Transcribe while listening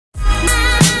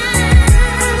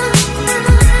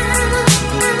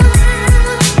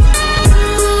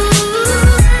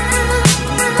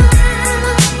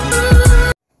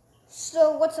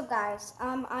guys,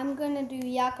 I'm gonna do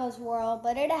Yakko's World,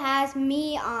 but it has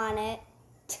me on it.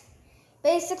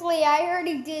 Basically, I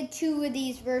already did 2 of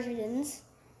these versions,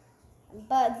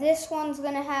 but this one's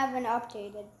gonna have an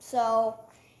updated. So,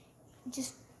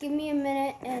 just give me a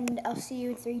minute and I'll see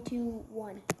you in 3, 2,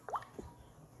 1.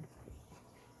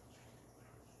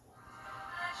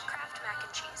 Kraft mac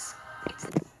and cheese.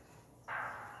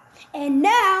 And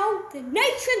now, the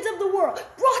nations of the world,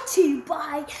 brought to you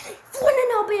by Flint,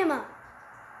 Alabama.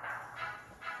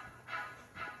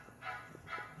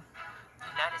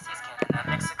 United States, Canada,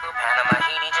 Mexico, Panama,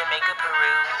 Haiti, Jamaica,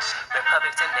 Peru,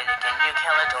 Republic Dominican, New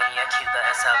Caledonia, Cuba,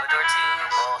 El Salvador,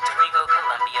 Puerto Rico,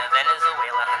 Colombia,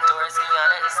 Venezuela, Honduras,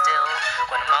 Guyana, and still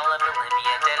Guatemala,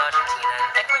 Bolivia, then Argentina,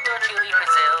 Ecuador, Chile,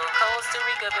 Brazil, Costa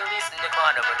Rica, Belize,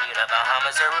 Nicaragua, Bermuda,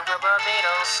 Bahamas, Aruba,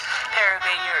 Barbados,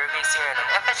 Paraguay, Uruguay, Suriname,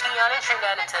 and Guyana,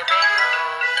 Trinidad, and Tobago.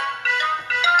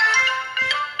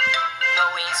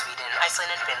 Norway, Sweden,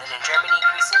 Iceland, and Finland, and Germany,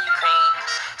 Greece, and Ukraine,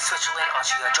 Switzerland,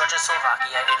 Austria, Georgia,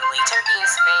 Slovakia, Italy, Turkey, and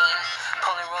Spain,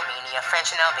 Poland, Romania, French,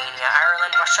 and Albania,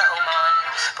 Ireland, Russia, Oman,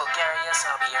 Bulgaria,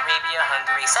 Saudi Arabia,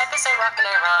 Hungary, Cyprus, Iraq, and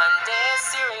Iran,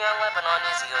 Syria, Lebanon,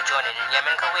 Israel, Jordan, and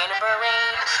Yemen, Kuwait, and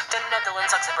Bahrain, the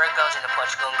Netherlands, Luxembourg, Belgium, and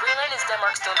Portugal, and Greenland is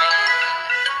Denmark's domain.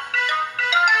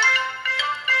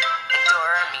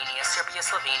 Andorra, Armenia, Serbia,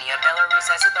 Slovenia, Belarus,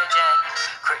 Azerbaijan,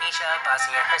 Croatia,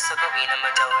 Bosnia, Herzegovina,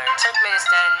 Moldova,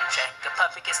 Turkmenistan, Czech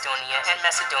Republic, Estonia, and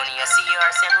Macedonia, CR,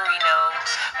 San Marino,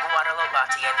 Guatemala,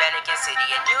 Latvia, Vatican City,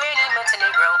 and UAE,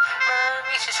 Montenegro,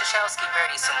 Mauritius, Seychelles,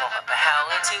 Verde, Samoa, Bahau,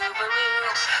 and Tuvalu,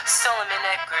 Solomon,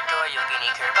 Ecuador, Yogini,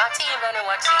 Kiribati, and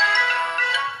Vanuatu.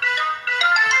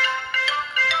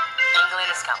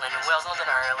 England, Scotland, Wales, Northern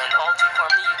Ireland, all to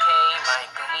form the UK,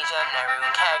 Micronesia, Nauru,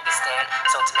 and Kyrgyzstan,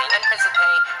 São Tomé and Príncipe,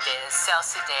 South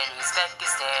Sudan,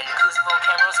 Uzbekistan, Kosovo,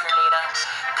 Cameroon, Grenada,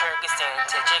 Kyrgyzstan,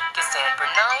 Tajikistan,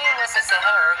 Brunei, and Western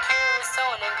Sahara,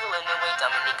 Curacao, and Angola, Niue,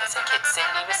 Dominica, St. Kitts, and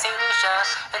Nevis, St. Lucia,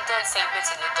 and then St.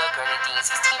 Vincent and the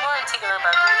Grenadines, East Timor, Antigua, and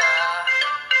Barbuda.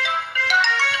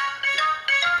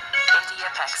 India,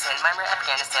 Pakistan, Myanmar,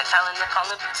 Afghanistan, Thailand, Nepal,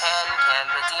 and Bhutan,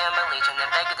 Cambodia, Malaysia,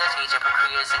 and Bangladesh, Asia,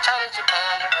 Korea, and China,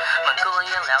 Japan,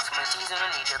 Mongolia, Laos, Maldives,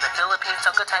 Indonesia, the Philippines,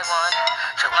 Togo, Taiwan,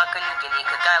 Sri Lanka, New Guinea,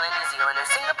 Cook Island, New Zealand, and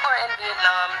Singapore, and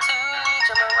Vietnam,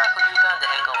 Tunisia, Morocco, Uganda,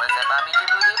 Angola, Zimbabwe,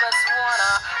 Djibouti, Botswana,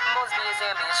 Mozambique,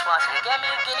 Zambia, Swaziland,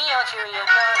 Gambia, Guinea, Algeria,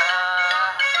 Ghana,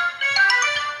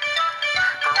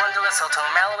 Rwanda, Lesotho,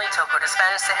 Malawi, Togo, the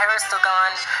Spanish Sahara still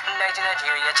gone,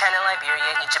 Nigeria, China,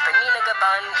 Liberia, Egypt, Benin,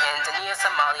 Gabon, Tanzania,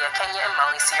 Somalia, Kenya, and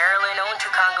Mali, Sierra Leone, 2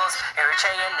 Congos,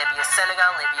 Eritrea, Libya,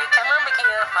 Senegal, Libya, Cameroon,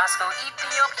 Burkina Faso,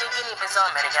 Ethiopia, Guinea, Bissau,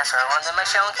 Madagascar, Rwanda,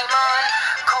 Michelle, Cayman,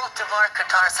 Cote d'Ivoire,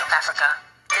 Qatar, South Africa.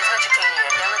 There's Mauritania,